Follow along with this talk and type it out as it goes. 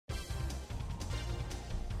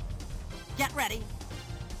Get ready.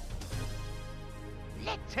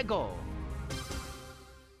 Let's go.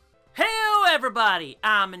 Hello everybody,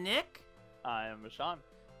 I'm Nick. I am Sean.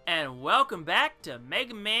 And welcome back to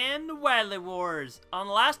Mega Man Wily Wars. On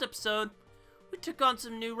the last episode, we took on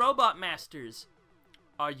some new robot masters.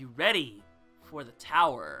 Are you ready for the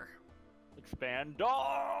tower? Expand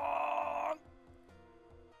on!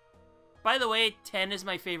 By the way, 10 is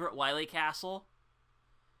my favorite Wily castle.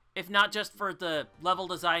 If not just for the level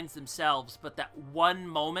designs themselves, but that one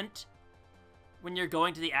moment when you're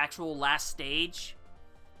going to the actual last stage,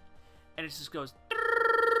 and it just goes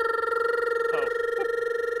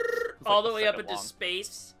all the way up into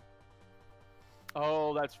space.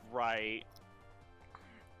 Oh, that's right.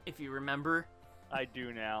 If you remember. I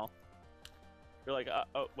do now. You're like,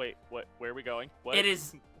 oh, wait, what? Where are we going? What? It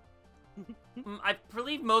is... I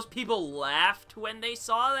believe most people laughed when they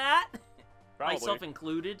saw that. Probably. Myself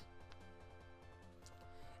included.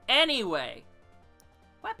 Anyway.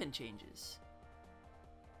 Weapon changes.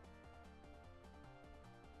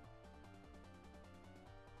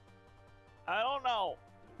 I don't know.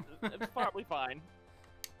 It's probably fine.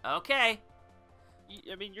 Okay.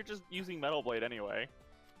 I mean, you're just using Metal Blade anyway.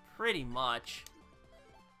 Pretty much.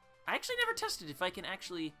 I actually never tested if I can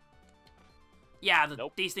actually... Yeah,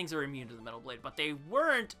 Nope. These things are immune to the Metal Blade, but they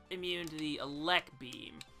weren't immune to the Elect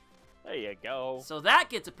Beam. There you go. So that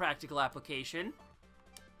gets a practical application.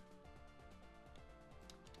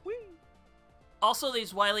 Whee! Also,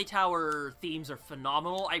 these Wily Tower themes are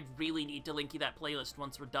phenomenal. I really need to link you that playlist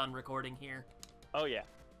once we're done recording here. Oh, yeah.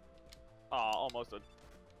 Almost a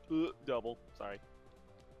double. Sorry.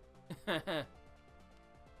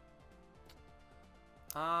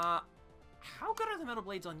 How good are the Metal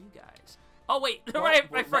Blades on you guys? Oh, wait. Well, right, I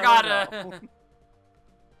we'll forgot. never know.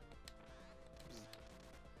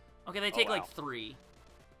 Okay, they take wow. like 3.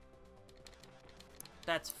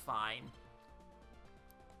 That's fine.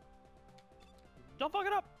 Don't fuck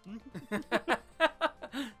it up!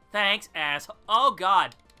 Thanks, ass. Oh,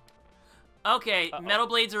 God. Okay, Uh-oh. Metal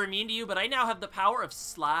Blades are immune to you, but I now have the power of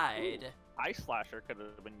Slide. Ooh. Ice Slasher could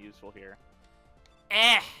have been useful here.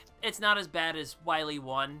 It's not as bad as Wily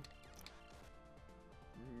 1.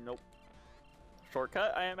 Nope.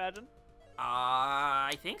 Shortcut, I imagine?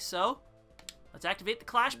 I think so. Let's activate the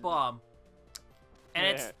Clash Bomb.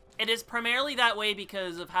 And Yeah. it is primarily that way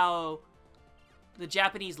because of how the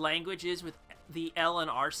Japanese language is with the L and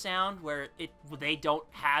R sound, where they don't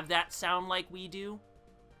have that sound like we do.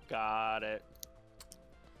 Got it.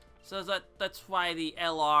 So that's why the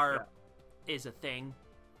LR is a thing.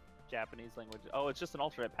 Japanese language. Oh, it's just an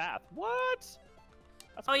alternate path. What? That's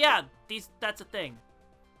Oh pretty yeah, cool. that's a thing.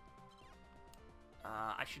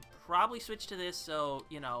 I should probably switch to this so,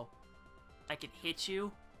 you know, I can hit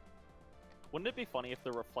you. Wouldn't it be funny if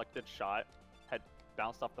the reflected shot had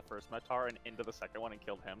bounced off the first Metar and into the second one and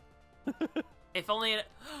killed him? If only it...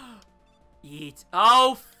 Yeet.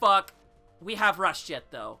 Oh, fuck. We have Rush Jet,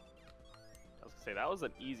 though. I was gonna say, that was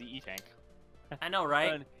an easy E-tank. I know,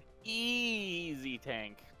 right? An easy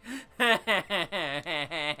tank.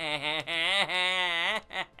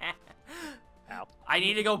 Ow. I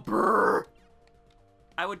need to go brrr.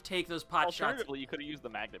 I would take those pot shots. Alternatively, you could have used the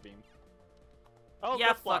magnet beam. Oh, Yeah,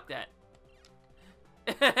 Guts fuck block.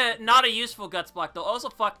 that. Not a useful Guts block, though. Also,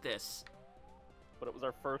 fuck this. But it was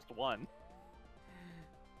our first one.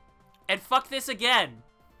 And fuck this again.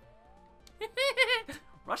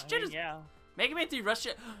 Rush I Jet mean, is... yeah. Mega Man 3 Rush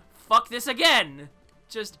Jet... Fuck this again.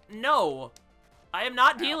 Just, no. I am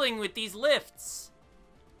not Ow. dealing with these lifts.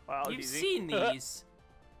 Wow, You've easy. seen these.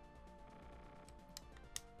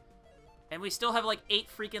 And we still have like 8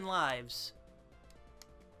 freaking lives.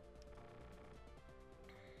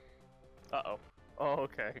 Uh-oh. Oh,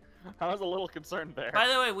 okay. I was a little concerned there. By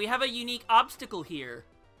the way, we have a unique obstacle here.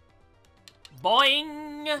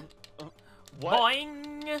 Boing! What?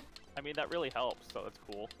 Boing! I mean, that really helps, so that's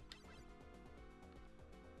cool.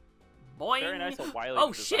 Boing! Very nice of Wily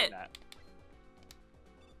Oh, to design shit! that.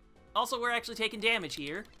 Also, we're actually taking damage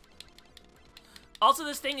here. Also,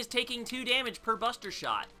 this thing is taking 2 damage per buster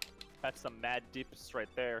shot. That's some mad dips right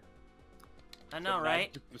there. I know, Some mad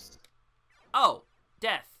right? dips. Oh,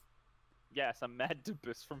 death. Yeah, some mad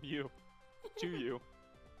dips from you. To you.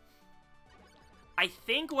 I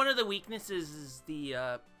think one of the weaknesses is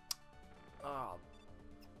the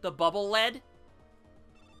bubble lead.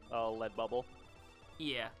 Oh, lead bubble.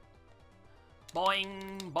 Yeah.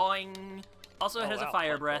 Boing, boing. Also, it Oh, has a wow,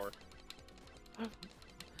 fire breath.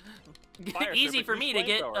 Fire Easy serpent, for use me to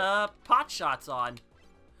get flamethrower. pot shots on.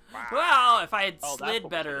 Wow. Well, if I had Oh, that's slid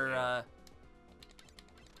what we did better,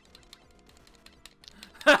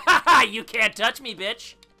 you can't touch me,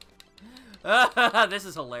 bitch. This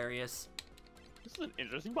is hilarious. This is an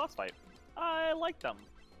interesting boss fight. I like them.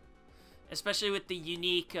 Especially with the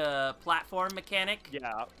unique platform mechanic.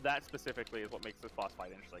 Yeah, that specifically is what makes this boss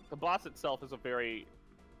fight interesting. The boss itself is a very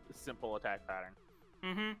simple attack pattern.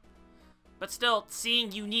 Mm-hmm. But still,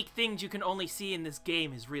 seeing unique things you can only see in this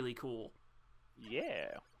game is really cool.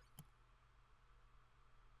 Yeah.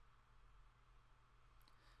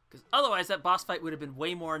 Because otherwise that boss fight would have been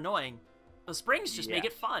way more annoying. The springs just make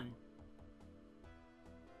it fun.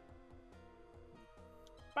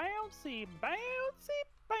 Bouncy, bouncy,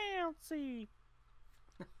 bouncy.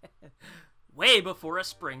 Way before a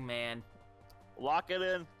spring man. Lock it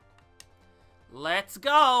in. Let's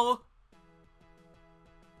go!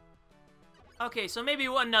 Okay, so maybe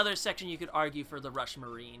one other section you could argue for the Rush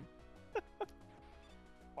Marine.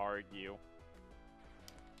 Argue.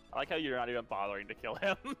 I like how you're not even bothering to kill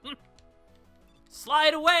him.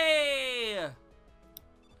 Slide away!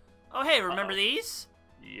 Oh, hey, remember these?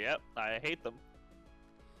 Yep, I hate them.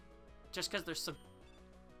 Just because they're so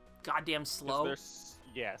goddamn slow?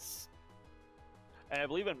 Yes. And I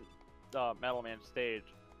believe in Metal Man stage,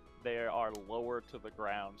 they are lower to the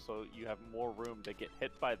ground, so you have more room to get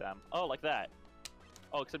hit by them. Oh, like that.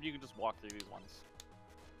 Oh, except you can just walk through these ones.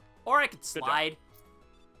 Or I could slide.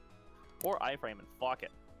 Or iframe and fuck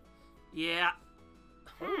it. Yeah.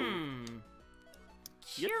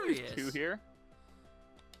 Curious. You have two here?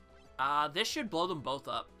 This should blow them both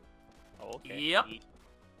up. Oh, okay. Yep.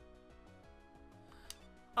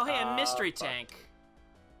 Oh, hey, a mystery tank.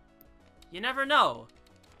 You never know.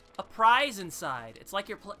 A prize inside. It's like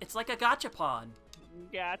it's like a gachapon.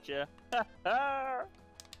 Gotcha.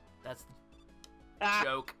 That's the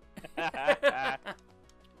joke.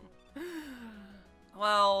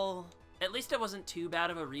 Well, at least it wasn't too bad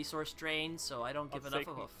of a resource drain, so I don't give enough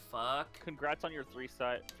of a fuck. Congrats on your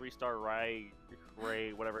three-star Ray,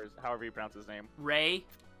 whatever, however you pronounce his name. Ray?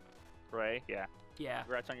 Ray, yeah. Yeah.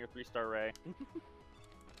 Congrats on your 3-star Ray.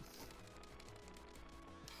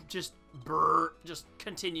 Just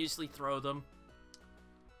continuously throw them.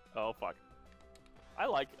 Oh, fuck. I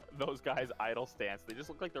like those guys' idle stance. They just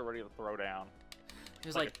look like they're ready to throw down.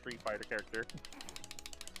 He's like a Street Fighter character.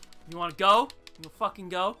 You wanna go? You wanna fucking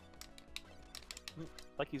go?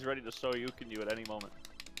 Like he's ready to show you can do at any moment.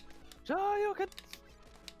 Show you can.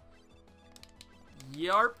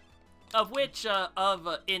 Yarp. Of which,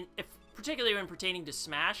 particularly when pertaining to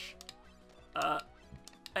Smash, I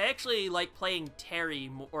actually like playing Terry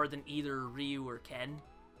more than either Ryu or Ken.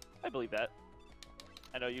 I believe that.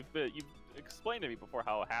 I know you've explained to me before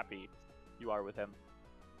how happy you are with him.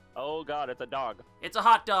 Oh god, it's a dog. It's a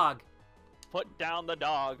hot dog. Put down the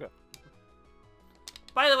dog.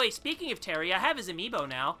 By the way, speaking of Terry, I have his amiibo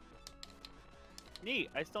now. Neat.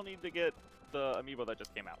 I still need to get the amiibo that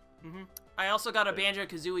just came out. I also got a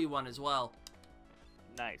Banjo-Kazooie one as well.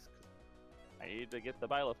 Nice. I need to get the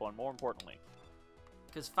Byleth one, more importantly.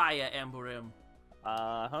 Because Fire Emblem.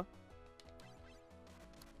 Uh-huh.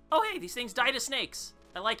 Oh, hey, these things die to snakes.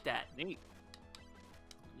 I like that. Neat.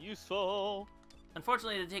 Useful.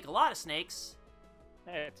 Unfortunately, they take a lot of snakes.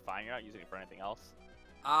 Hey, it's fine. You're not using it for anything else.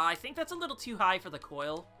 I think that's a little too high for the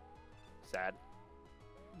coil. Sad.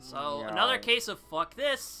 So, another case of fuck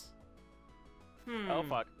this. Oh,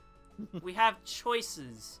 fuck. We have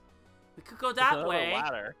choices. We could go that way.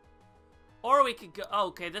 Ladder. Or we could go... Oh,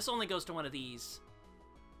 okay, this only goes to one of these.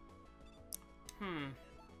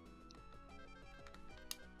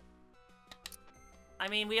 I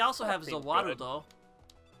mean, we also have Zawaru, though.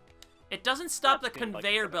 It doesn't stop the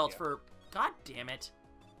conveyor belt for... God damn it.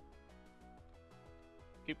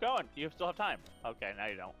 Keep going. You still have time. Okay, now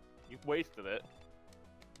you don't. You've wasted it.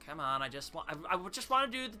 Come on, I just want to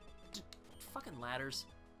do the fucking ladders.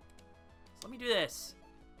 So let me do this.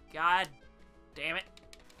 God damn it.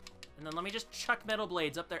 And then let me just chuck metal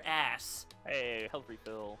blades up their ass. Hey, health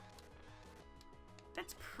refill.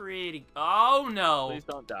 That's pretty... Oh, no. Please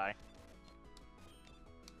don't die.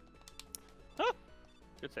 Huh.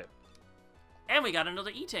 Good save. And we got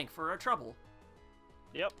another E-Tank for our trouble.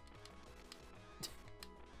 Yep.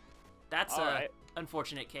 That's a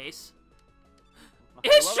unfortunate case.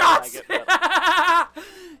 His shots!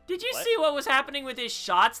 Did you see what was happening with his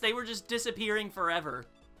shots? They were just disappearing forever.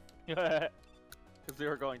 Because they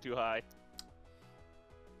were going too high.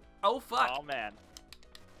 Oh, fuck. Oh, man.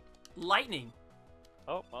 Lightning.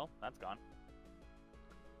 Oh, well, that's gone.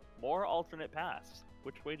 More alternate paths.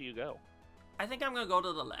 Which way do you go? I think I'm going to go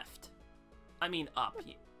to the left. I mean, up.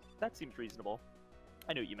 That seems reasonable.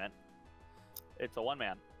 I knew what you meant. It's a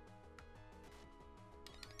one-man.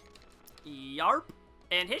 Yarp.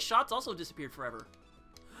 And his shots also disappeared forever.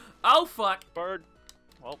 Oh, fuck. Bird.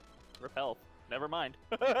 Well, repel. Never mind.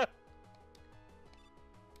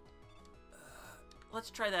 let's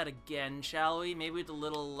try that again, shall we? Maybe with a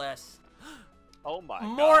little less... Oh my god.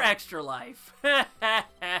 More extra life. With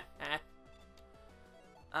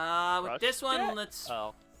Rush this one, jet? let's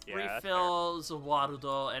Oh, yeah, that's fair. refill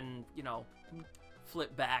Zawarudo and, you know,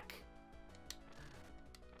 flip back.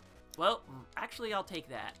 Well, actually, I'll take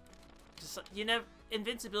that. Just, you know,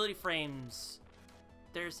 invincibility frames.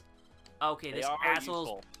 There's... Okay, this asshole's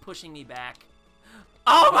useful. pushing me back.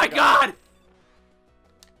 Oh my god!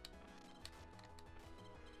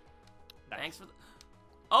 Nice. Thanks for the...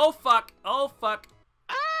 Oh fuck! Oh fuck!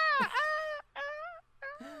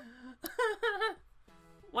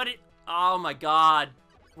 What it... Oh my god.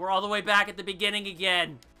 We're all the way back at the beginning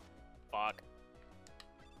again. Fuck.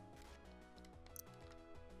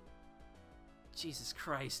 Jesus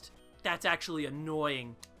Christ. That's actually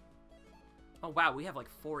annoying. Oh wow, we have like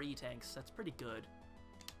 4 E-tanks. That's pretty good.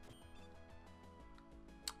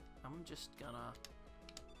 I'm just gonna...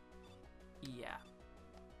 Yeah.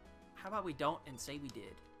 How about we don't and say we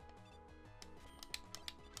did?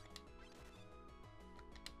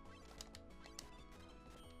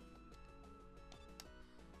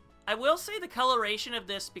 I will say the coloration of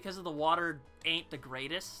this, because of the water, ain't the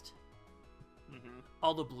greatest.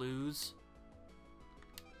 All the blues.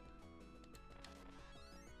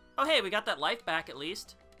 Oh hey, we got that life back at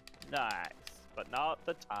least. Nice, but not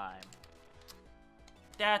the time.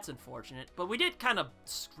 That's unfortunate, but we did kind of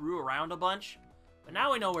screw around a bunch. But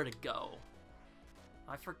now we know where to go.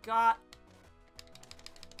 I forgot.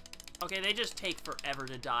 Okay, they just take forever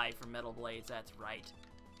to die from metal blades, that's right.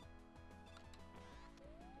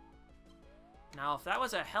 Now, if that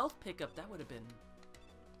was a health pickup, that would have been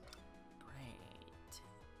great.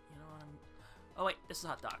 You know what I'm... Oh, wait, this is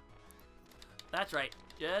hot dog. That's right.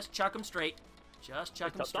 Just chuck them straight. Just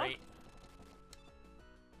chuck them straight.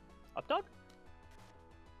 Hot dog?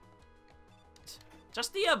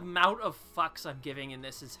 Just the amount of fucks I'm giving in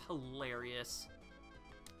this is hilarious.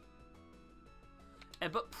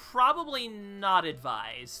 But probably not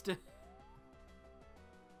advised.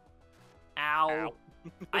 Ow. Ow.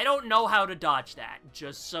 I don't know how to dodge that,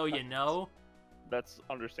 just so you know. That's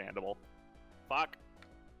understandable. Fuck.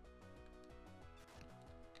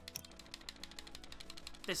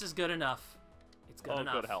 This is good enough. It's good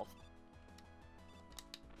enough. Good health.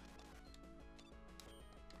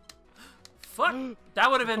 Fuck!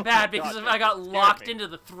 That would have been bad because if I got locked into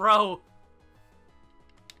the throw.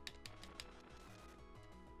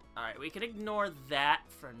 Alright, we can ignore that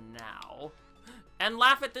for now. And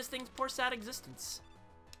laugh at this thing's poor sad existence.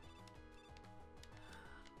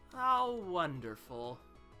 How wonderful.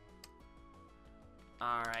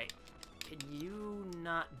 Alright. Can you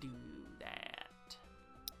not do that?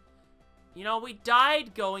 You know, we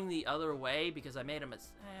died going the other way because I made a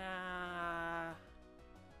mistake.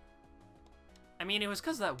 I mean, it was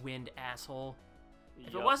because of that wind, asshole.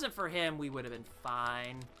 If it wasn't for him, we would have been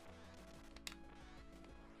fine.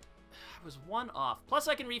 I was 1 off. Plus,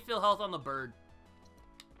 I can refill health on the bird.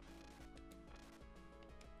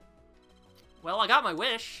 Well, I got my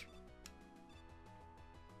wish.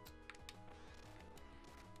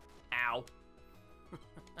 Ow.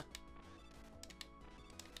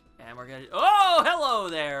 And we're gonna... Oh, hello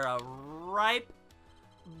there! A ripe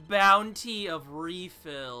bounty of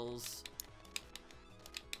refills.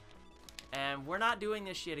 And we're not doing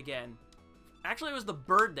this shit again. Actually, it was the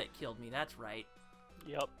bird that killed me. That's right.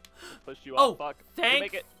 Yep. Pushed you Oh, off. Fuck. thank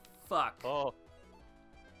Make it. fuck. Oh.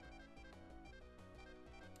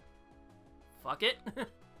 Fuck it.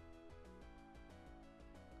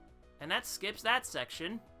 And that skips that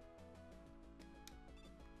section.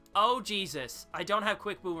 Oh, Jesus. I don't have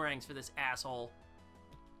quick boomerangs for this asshole.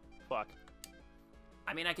 Fuck.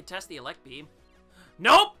 I mean, I could test the elect beam.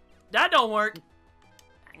 Nope! That don't work.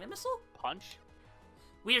 Magnet missile? Punch?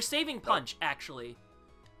 We are saving punch, actually.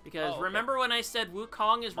 Because okay. remember when I said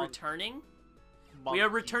Wukong is returning? We are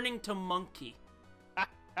Monkey. returning to Monkey.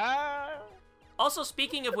 Ah! Also,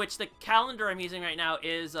 speaking of which, the calendar I'm using right now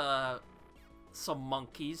is, some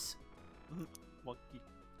monkeys. Monkey.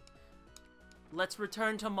 Let's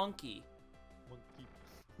return to Monkey. Monkey.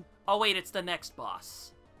 Oh, wait, it's the next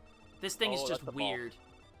boss. This thing is Oh, just that's the ball. weird.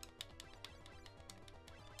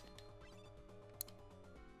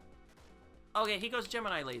 Okay, he goes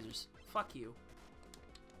Gemini lasers. Fuck you.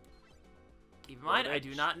 Keep in mind, I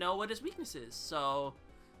do not know what his weakness is, so...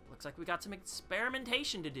 Looks like we got some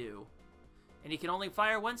experimentation to do. And he can only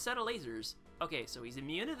fire 1 set of lasers. Okay, so he's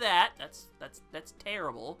immune to that. That's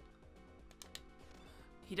terrible.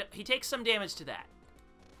 He takes some damage to that.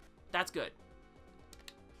 That's good.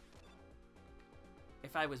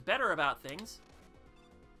 If I was better about things...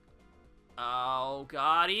 Oh,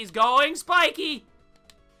 God, he's going spiky!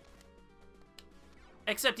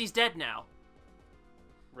 Except he's dead now.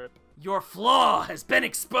 Rip. Your flaw has been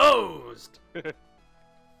exposed!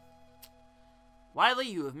 Wily,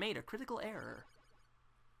 you have made a critical error.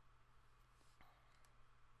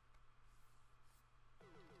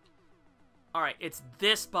 Alright, it's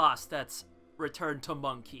this boss that's Return to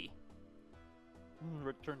Monkey.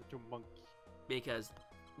 Return to Monkey. Because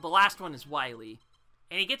the last one is Wily.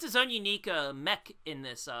 And he gets his own unique mech in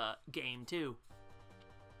this game, too.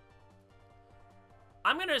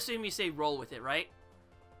 I'm gonna assume you say roll with it, right?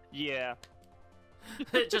 Yeah.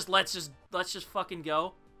 let's just fucking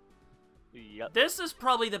go. Yep. This is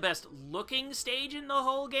probably the best looking stage in the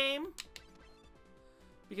whole game.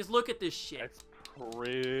 Because look at this shit. It's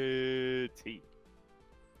pretty.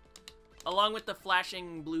 Along with the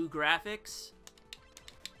flashing blue graphics.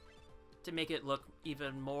 To make it look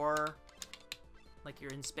even more like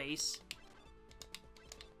you're in space.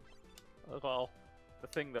 Well, the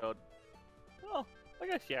thing though... Well, I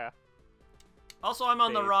guess, yeah. Also, I'm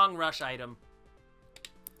on the Space. wrong rush item.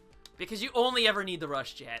 Because you only ever need the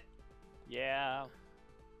rush jet. Yeah.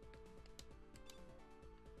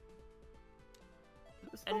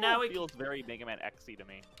 This And level now it feels very Mega Man X-y to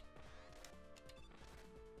me.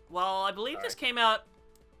 Well, I believe this came out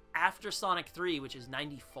after Sonic 3, which is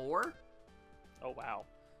 94. Oh, wow.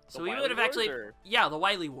 So we would have actually... Yeah, the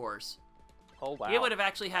Wily Wars. Oh, wow. We would have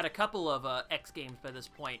actually had a couple of X games by this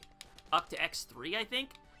point. Up to X3, I think.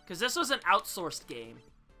 Because this was an outsourced game.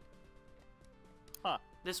 Huh.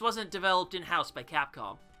 This wasn't developed in-house by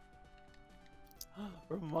Capcom.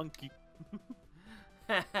 Or Monkey.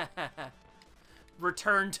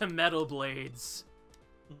 Return to Metal Blades.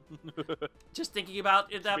 Just thinking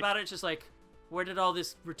about it, it's just like, where did all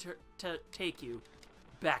this take you?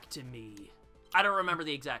 Back to me. I don't remember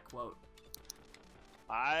the exact quote.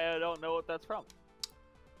 I don't know what that's from.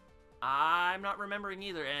 I'm not remembering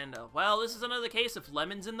either, and, well, this is another case of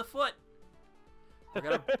lemons in the foot.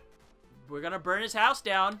 We're gonna burn his house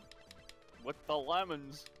down. With the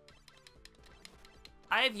lemons.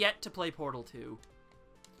 I have yet to play Portal 2.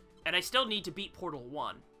 And I still need to beat Portal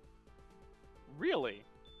 1. Really?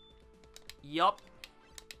 Yup.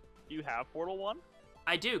 You have Portal 1?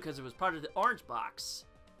 I do, because it was part of the orange box.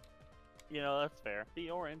 You know, that's fair. The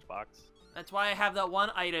orange box. That's why I have that one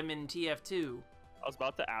item in TF2. I was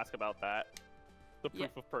about to ask about that. The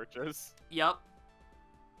proof of purchase. Yup.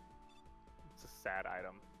 It's a sad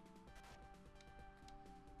item.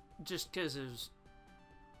 Just because it was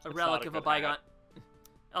a It's relic not a of a good bygone...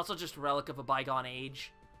 Also just a relic of a bygone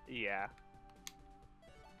age. Yeah.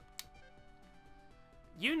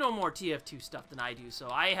 You know more TF2 stuff than I do, so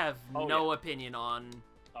I have no opinion on...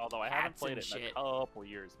 Although I haven't hats played and it in a shit. couple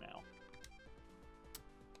years now.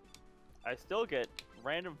 I still get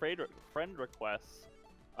random friend requests,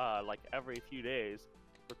 like every few days,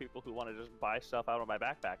 for people who want to just buy stuff out of my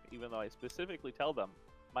backpack, even though I specifically tell them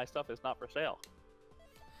my stuff is not for sale.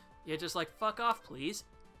 Yeah, just like, fuck off, please.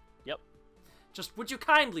 Yep. Just, would you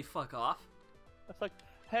kindly fuck off? It's like,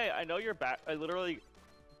 hey, I know you're back. I literally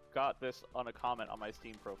got this on a comment on my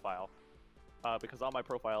Steam profile, because on my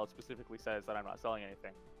profile it specifically says that I'm not selling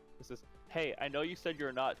anything. It says, hey, I know you said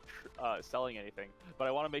you're not selling anything, but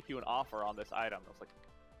I want to make you an offer on this item. I was like,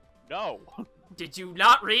 no. Did you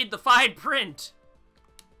not read the fine print?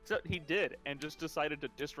 So he did, and just decided to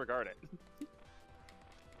disregard it.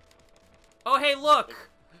 Oh, hey,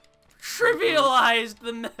 look! Trivialized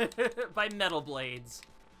by Metal Blades.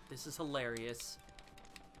 This is hilarious.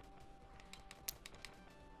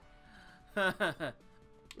 This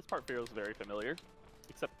part feels very familiar,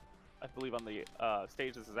 except I believe on the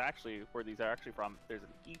stage this is actually where these are actually from. There's an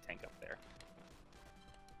E-tank up there.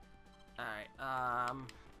 Alright,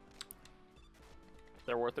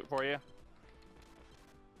 They're worth it for you?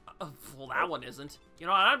 well, that one isn't. You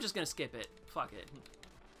know what, I'm just gonna skip it. Fuck it.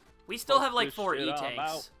 We still have like 4 this shit, I'm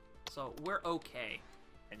E-tanks, out. so we're okay.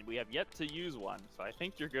 And we have yet to use one, so I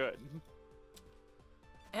think you're good.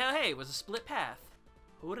 Hell, hey, it was a split path.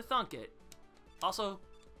 Who would have thunk it? Also,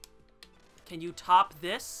 can you top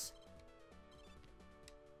this?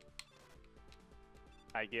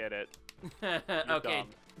 I get it. Okay.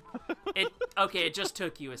 It just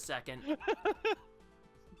took you a second.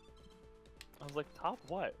 I was like, top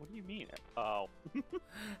what? What do you mean? Oh.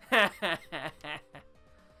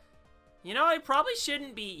 You know, I probably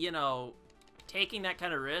shouldn't be, you know, taking that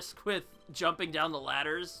kind of risk with jumping down the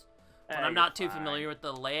ladders when I'm not too familiar with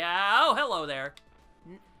the layout. Oh, hello there.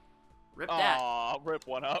 Rip that. Aw, rip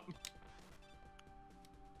one up.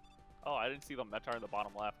 Oh, I didn't see the Metar in the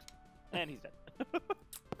bottom left. And he's dead.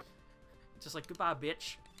 Just like, goodbye,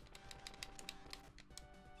 bitch.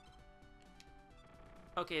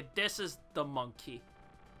 Okay, this is the monkey.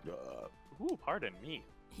 Ooh, pardon me.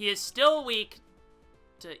 He is still weak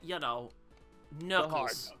to, you know, The hard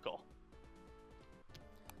Knuckles. knuckle.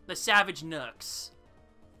 The Savage Nooks.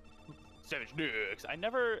 Savage Nukes. I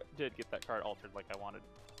never did get that card altered like I wanted.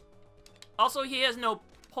 Also, he has no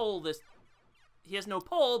pole He has no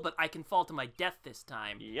pole, but I can fall to my death this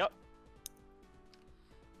time. Yep.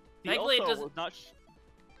 He Thankfully, it also doesn't... was not...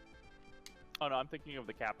 Oh, no, I'm thinking of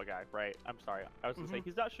the Kappa guy, right? I'm sorry. I was going to say,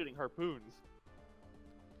 he's not shooting harpoons.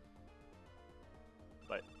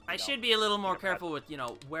 But, I should be a little more careful with, you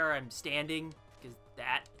know, where I'm standing, because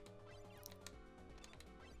that...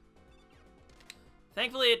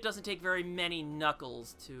 Thankfully, it doesn't take very many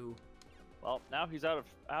Knuckles to... Well, now he's out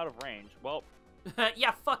of range. Well,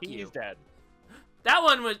 yeah, fuck you. he's dead. That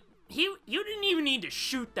one was... You didn't even need to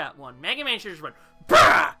shoot that one. Mega Man should just went...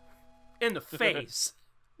 BAH! In the face.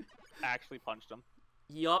 Actually punched him.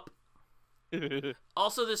 Yup.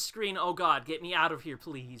 Also, this screen, oh god, get me out of here,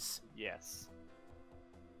 please. Yes.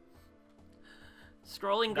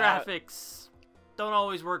 Scrolling graphics don't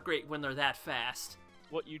always work great when they're that fast.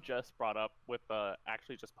 What you just brought up with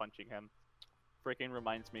actually just punching him freaking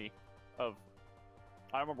reminds me of...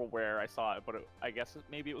 I don't remember where I saw it, but I guess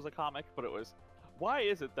maybe it was a comic, but it was... Why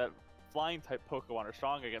is it that flying-type Pokemon are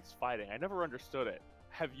strong against fighting? I never understood it.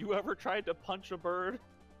 Have you ever tried to punch a bird?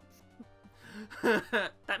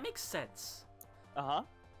 That makes sense. Uh-huh.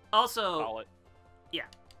 Also... Call it. Yeah.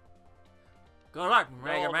 Good luck, No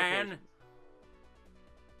Mega Man.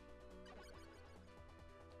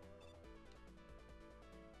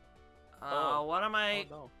 altercations. What am I...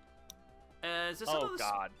 Oh, is this some no. of Oh, the...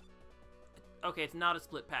 God. Okay, it's not a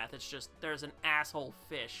split path. It's just there's an asshole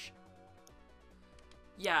fish.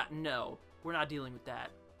 Yeah, no. We're not dealing with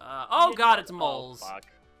that. Oh god, it's moles. Oh, fuck.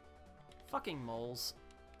 Fucking moles.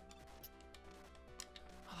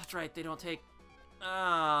 Oh, that's right. They don't take...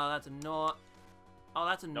 Oh, that's annoying. Oh,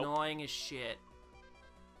 that's annoying as shit.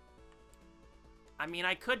 I mean,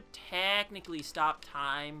 I could technically stop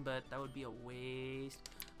time, but that would be a waste.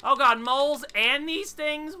 Oh god, moles and these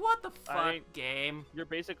things? What the fuck, game? You're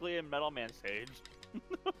basically in Metal Man stage.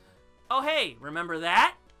 Oh hey, remember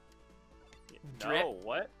that? Drip. No,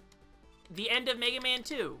 what? The end of Mega Man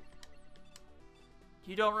 2.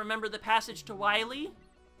 You don't remember the passage to Wily?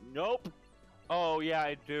 Nope. Oh, yeah,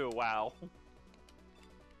 I do. Wow.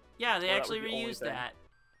 Yeah, they Well, actually that was the only reused thing. that.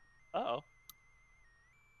 Uh-oh.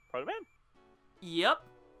 Proto Man? Yep.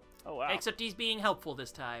 Oh, wow. Except he's being helpful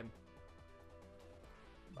this time.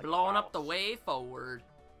 Like Blowing up the mouse. way forward.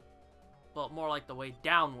 Well, more like the way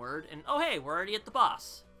downward. And oh hey, we're already at the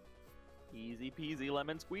boss. Easy peasy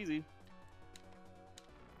lemon squeezy.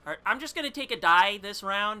 Alright, I'm just gonna take a die this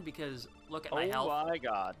round because look at my health. Oh my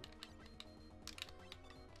god.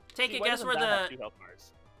 Take See, a why guess doesn't where that have the... 2 health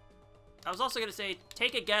bars? I was also gonna say,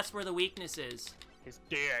 take a guess where the weakness is. His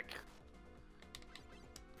dick.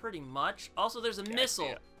 Pretty much. Also, there's a Yeah, I see missile.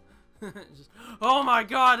 it. Just, oh my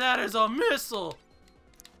god, that is a missile!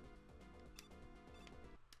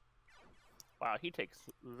 Wow, he takes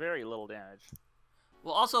very little damage.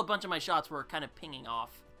 Well, also a bunch of my shots were kind of pinging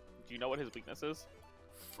off. Do you know what his weakness is?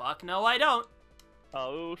 Fuck no, I don't.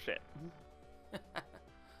 Oh, shit.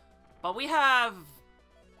 But we have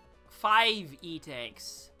 5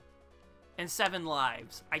 E-tanks and 7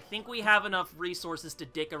 lives. I think we have enough resources to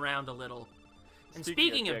dick around a little. And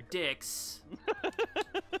speaking of dicks,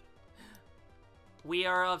 we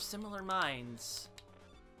are of similar minds.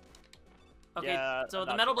 Okay, Yeah, so I'm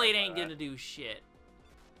the not Metal too worried Blade about ain't that. gonna do shit.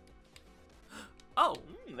 Oh,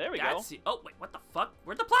 There we go. that's... Oh, wait, what the fuck?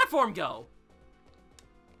 Where'd the platform go?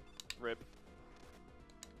 Rip.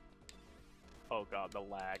 Oh god, the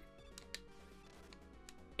lag.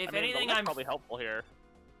 If I mean, anything, the lag's I'm... probably helpful here.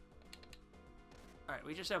 Alright,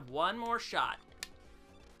 we just have one more shot.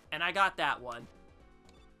 And I got that one.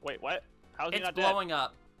 Wait, what? How's he It's not blowing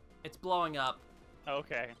up. It's blowing up. dead?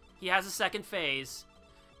 Okay. He has a second phase.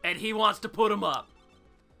 And he wants to put him up.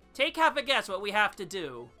 Take half a guess what we have to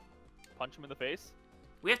do. Punch him in the face?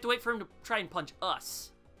 We have to wait for him to try and punch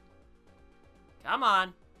us. Come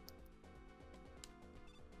on.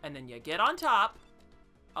 And then you get on top.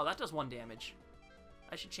 Oh, that does 1 damage.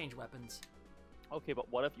 I should change weapons. Okay,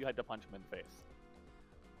 but what if you had to punch him in the face?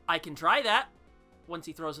 I can try that. Once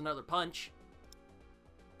he throws another punch.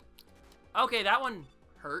 Okay, that one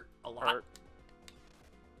hurt a lot. Hurt.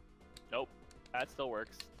 Nope. That still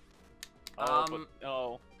works. Oh, but,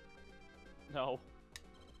 no. No.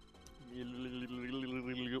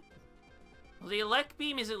 Well, the elect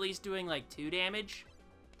beam is at least doing like 2 damage.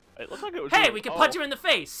 It looked like it was Hey, doing- we can punch him in the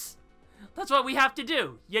face. That's what we have to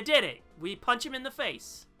do. You did it. We punch him in the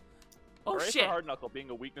face. Oh Brace shit. the hard knuckle being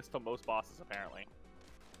a weakness to most bosses, apparently.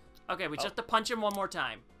 Okay, we just have to punch him one more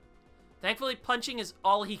time. Thankfully, punching is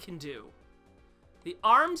all he can do. The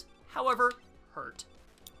arms, however, hurt.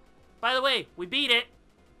 By the way, we beat it.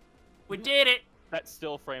 We did it. That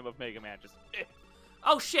still frame of Mega Man just...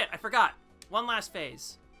 Oh shit, I forgot. One last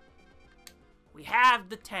phase. We have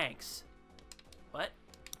the tanks. What?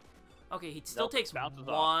 Okay, he still takes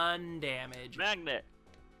one damage. Magnet.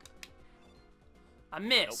 I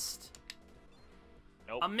missed.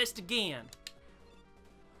 Nope. I missed again.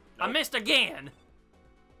 Nope. I missed again.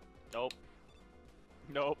 Nope.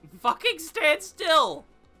 Nope. Fucking stand still.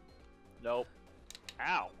 Nope.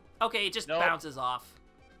 Ow. Okay, it just Nope. bounces off.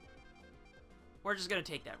 We're just gonna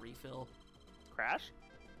take that refill. Crash?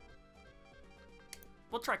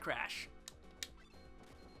 We'll try Crash.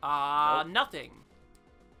 Nope. Nothing.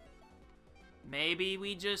 Maybe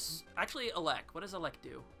we just... Actually, Elec. What does Elec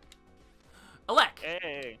do? Elec!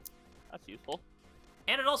 Hey. That's useful.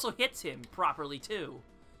 And it also hits him properly, too.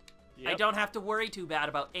 Yep. I don't have to worry too bad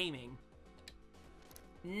about aiming.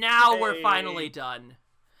 Now we're finally done.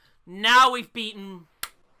 Now we've beaten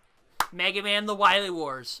Mega Man the Wily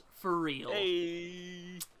Wars. For real.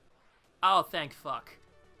 Hey. Oh, thank fuck.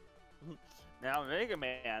 Now, Mega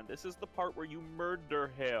Man, this is the part where you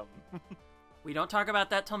murder him. We don't talk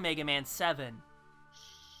about that till Mega Man 7.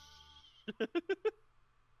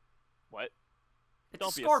 What? It's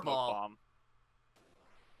Don't a be a score smoke ball. bomb.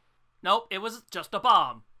 Nope, it was just a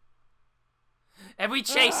bomb. And we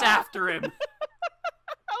chase after him. That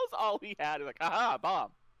was all he had. He's like, haha,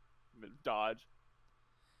 bomb. Dodge.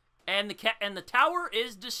 And the tower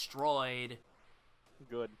is destroyed.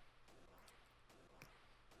 Good.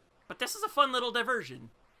 But this is a fun little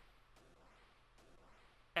diversion.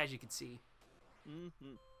 As you can see.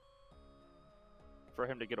 Mm-hmm. For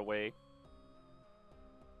him to get away.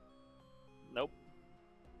 Nope.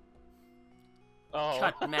 Oh.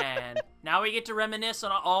 Cut, man. Now we get to reminisce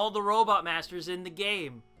on all the Robot Masters in the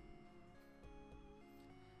game.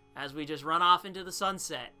 As we just run off into the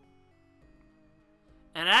sunset.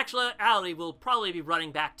 And in actuality, we'll probably be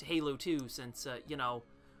running back to Halo 2 since, you know,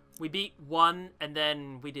 we beat 1 and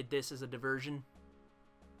then we did this as a diversion.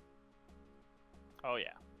 Oh,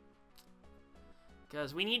 yeah.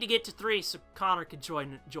 Because we need to get to 3 so Connor can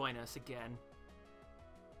join us again.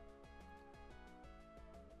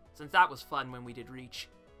 Since that was fun when we did Reach.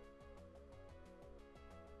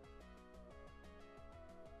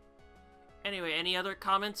 Anyway, any other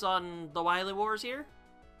comments on the Wily Wars here?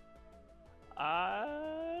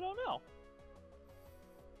 I don't know.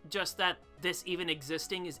 Just that this even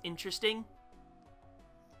existing is interesting?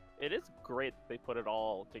 It is great that they put it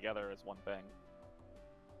all together as one thing.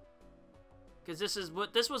 Because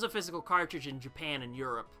this was a physical cartridge in Japan and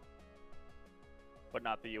Europe. But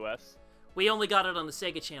not the US. We only got it on the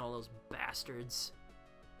Sega Channel, those bastards.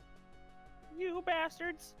 You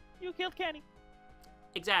bastards! You killed Kenny!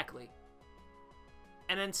 Exactly.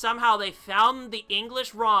 And then somehow they found the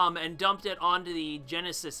English ROM and dumped it onto the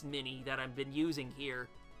Genesis Mini that I've been using here.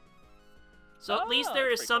 So at least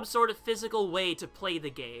there is some sort of physical way to play the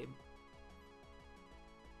game.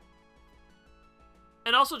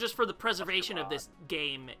 And also just for the preservation of this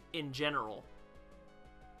game in general.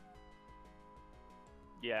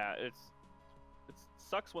 Yeah, it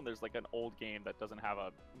sucks when there's like an old game that doesn't have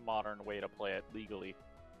a modern way to play it legally.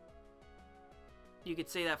 You could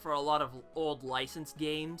say that for a lot of old licensed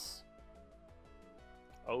games.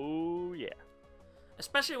 Oh, yeah.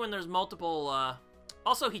 Especially when there's multiple,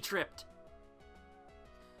 Also, he tripped.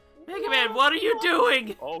 Mega Man, what are you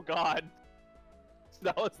doing? Oh, God.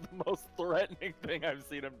 That was the most threatening thing I've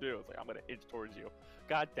seen him do. It's like, I'm gonna inch towards you.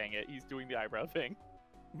 God dang it, he's doing the eyebrow thing.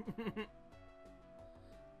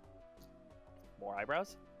 More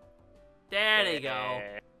eyebrows? There they go.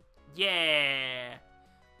 Yeah.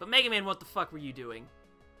 But Mega Man, what the fuck were you doing?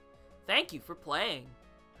 Thank you for playing.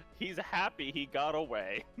 He's happy he got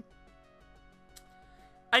away.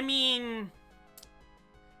 I mean,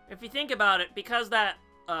 if you think about it, because that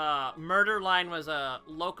murder line was a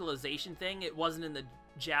localization thing, it wasn't in the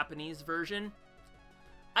Japanese version,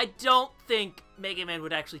 I don't think Mega Man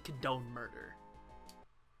would actually condone murder.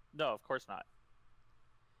 No, of course not.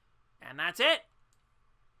 And that's it.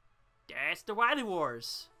 That's the Wily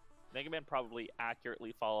Wars. Mega Man probably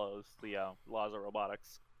accurately follows the laws of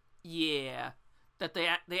robotics. Yeah, that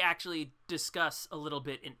they actually discuss a little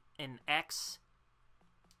bit in X.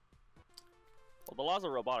 Well, the laws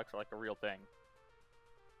of robotics are like a real thing.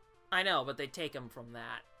 I know, but they take them from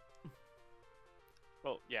that.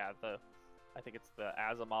 Well, yeah, I think it's the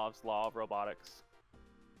Asimov's law of robotics.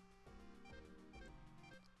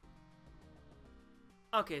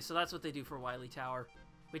 Okay, so that's what they do for Wily Tower,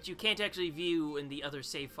 which you can't actually view in the other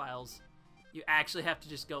save files. You actually have to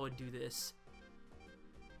just go and do this.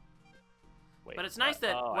 Wait, But it's nice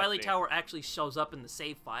that oh, I Wily see. Tower actually shows up in the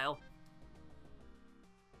save file.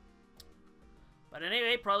 But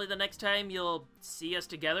anyway, probably the next time you'll see us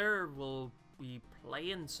together, we'll be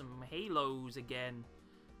playing some Halos again.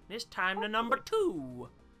 This time to number 2.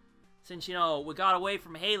 Since, you know, we got away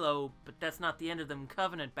from Halo, but that's not the end of them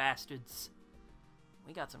Covenant bastards.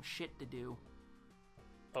 We got some shit to do.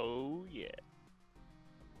 Oh, yeah.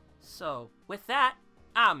 So, with that,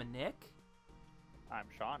 I'm Nick. I'm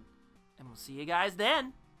Sean. And we'll see you guys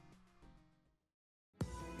then.